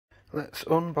Let's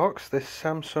unbox this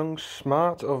Samsung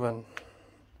smart oven.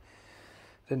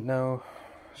 Didn't know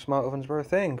smart ovens were a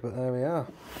thing, but there we are.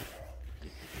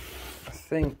 I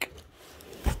think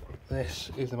this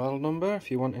is the model number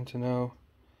if you're wanting to know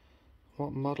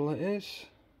what model it is.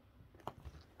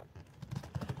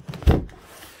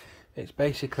 It's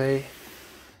basically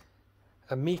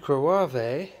a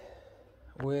microwave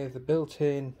with a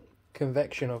built-in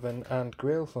convection oven and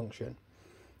grill function.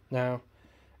 Now,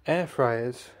 air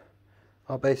fryers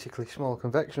are basically small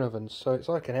convection ovens, so it's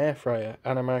like an air fryer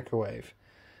and a microwave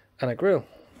and a grill.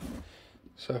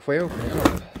 So if we open it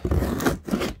up,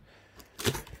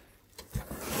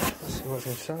 let's see what's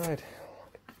inside.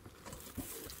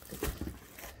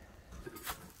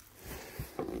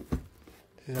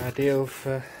 This is ideal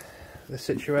for the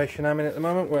situation I'm in at the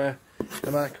moment, where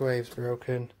the microwave's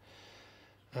broken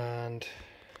and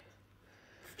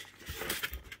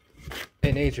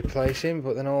it needs replacing,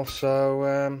 but then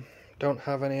also don't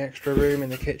have any extra room in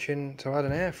the kitchen to add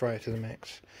an air fryer to the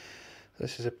mix.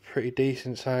 This is a pretty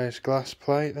decent sized glass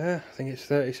plate there. I think it's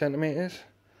 30 centimeters.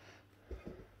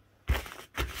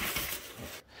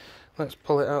 Let's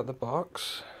pull it out of the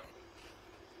box.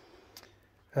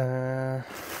 There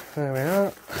we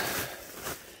are.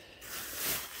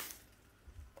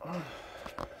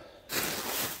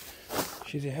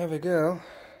 She's a heavy girl,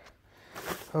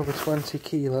 over 20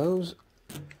 kilos.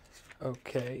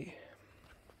 Okay.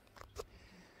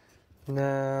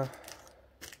 Now,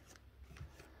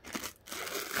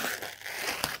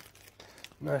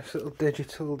 nice little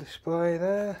digital display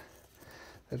there.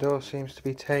 The door seems to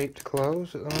be taped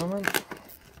closed at the moment.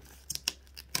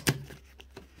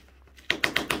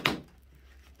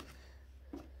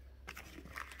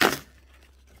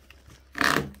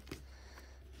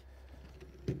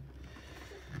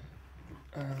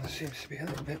 And there seems to be a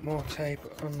little bit more tape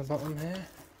on the bottom here.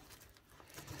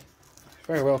 It's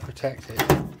very well protected.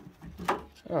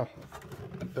 Oh,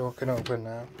 the door can open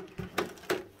now.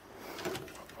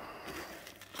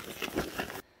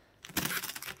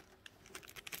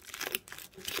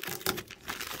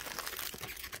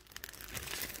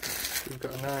 We've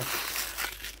got a nice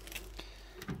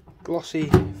glossy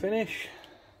finish.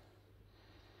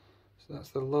 So that's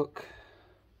the look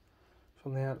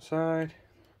from the outside.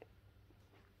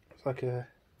 It's like a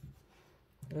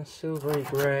silvery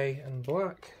grey and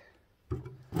black.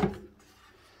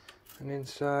 And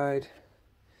inside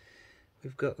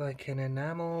we've got like an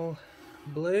enamel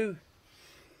blue,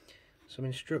 some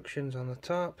instructions on the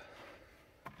top.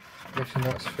 I'm guessing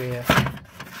that's for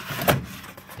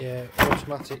your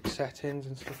automatic settings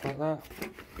and stuff like that.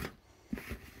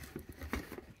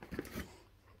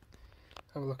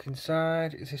 Have a look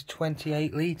inside. It says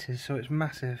 28 litres, so it's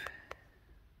massive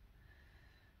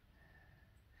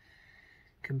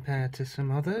compared to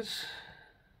some others.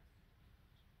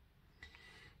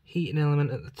 Heating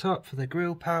element at the top for the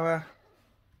grill power.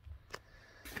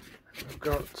 I've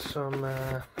got some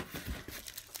a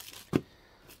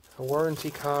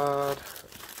warranty card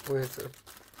with,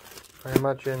 I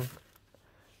imagine,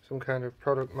 some kind of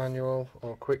product manual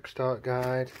or quick start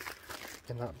guide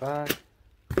in that bag.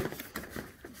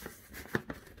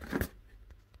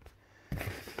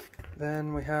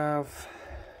 Then we have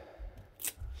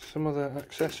some other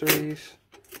accessories,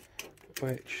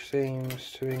 which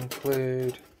seems to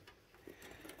include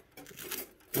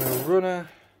the runner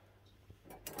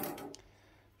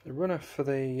for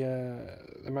the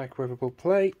microwavable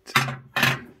plate,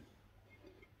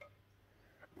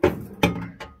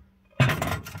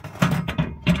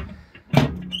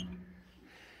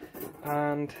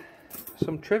 and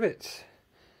some trivets,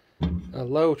 a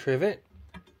low trivet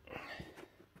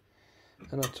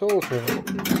and a tall trivet.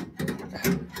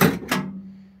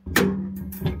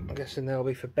 I'm guessing they'll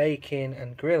be for baking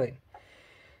and grilling.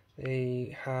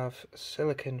 They have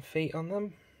silicone feet on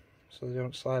them, so they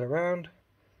don't slide around,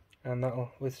 and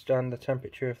that'll withstand the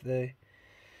temperature of the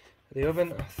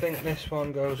oven. I think this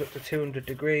one goes up to 200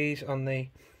 degrees on the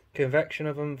convection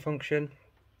oven function,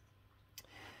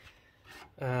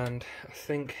 and I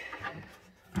think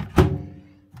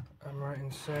I'm right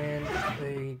in saying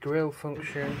the grill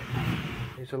function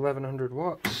is 1100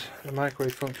 watts, the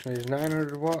microwave function is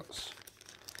 900 watts.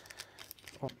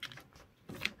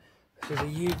 This is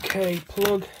a UK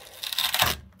plug,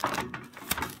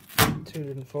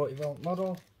 240 volt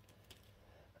model,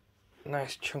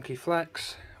 nice chunky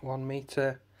flex, 1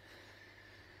 meter,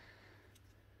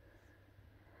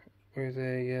 with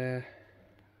a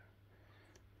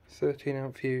 13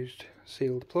 ounce fused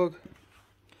sealed plug.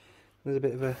 There's a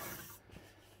bit of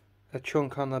a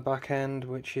chunk on the back end,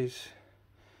 which is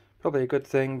probably a good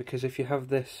thing, because if you have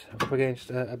this up against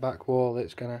a back wall,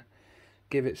 it's going to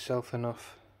give itself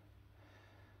enough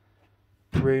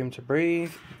room to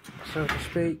breathe, so to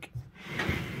speak.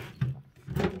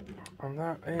 And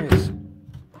that is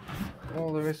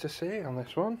all there is to say on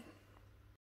this one.